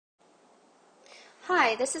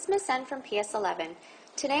Hi, this is Miss N from PS11.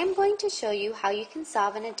 Today I'm going to show you how you can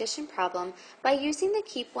solve an addition problem by using the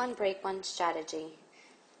keep one, break one strategy.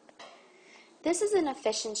 This is an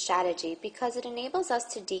efficient strategy because it enables us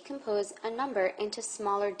to decompose a number into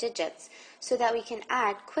smaller digits so that we can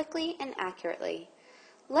add quickly and accurately.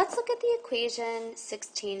 Let's look at the equation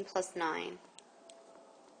 16 plus 9.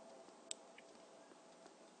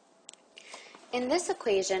 In this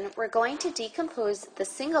equation, we're going to decompose the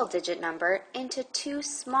single-digit number into two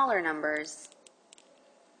smaller numbers.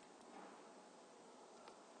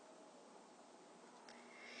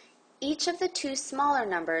 Each of the two smaller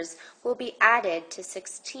numbers will be added to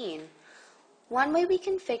 16. One way we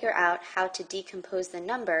can figure out how to decompose the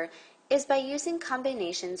number is by using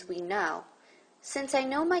combinations we know. Since I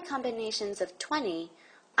know my combinations of 20,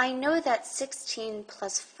 I know that 16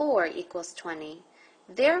 plus 4 equals 20.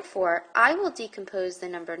 Therefore, I will decompose the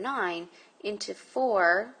number 9 into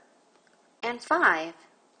 4 and 5.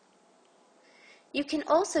 You can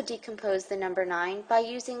also decompose the number 9 by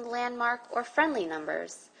using landmark or friendly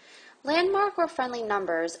numbers. Landmark or friendly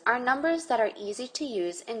numbers are numbers that are easy to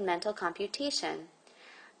use in mental computation.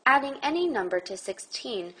 Adding any number to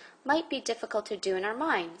 16 might be difficult to do in our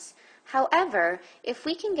minds. However, if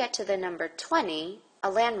we can get to the number 20,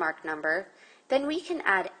 a landmark number, then we can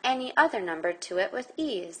add any other number to it with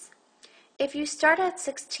ease. If you start at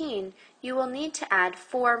 16, you will need to add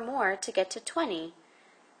 4 more to get to 20.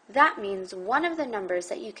 That means one of the numbers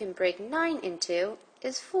that you can break 9 into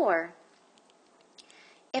is 4.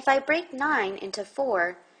 If I break 9 into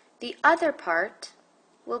 4, the other part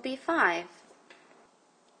will be 5.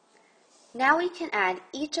 Now we can add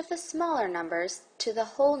each of the smaller numbers to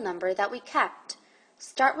the whole number that we kept.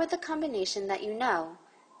 Start with the combination that you know.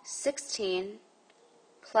 16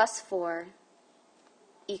 plus 4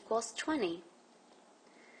 equals 20.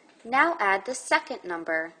 Now add the second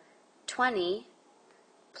number. 20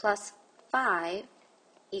 plus 5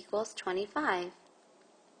 equals 25.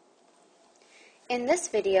 In this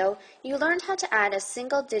video, you learned how to add a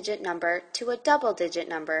single-digit number to a double-digit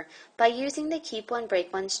number by using the keep one,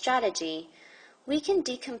 break one strategy. We can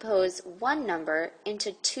decompose one number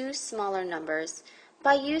into two smaller numbers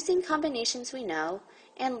by using combinations we know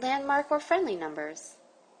and landmark or friendly numbers.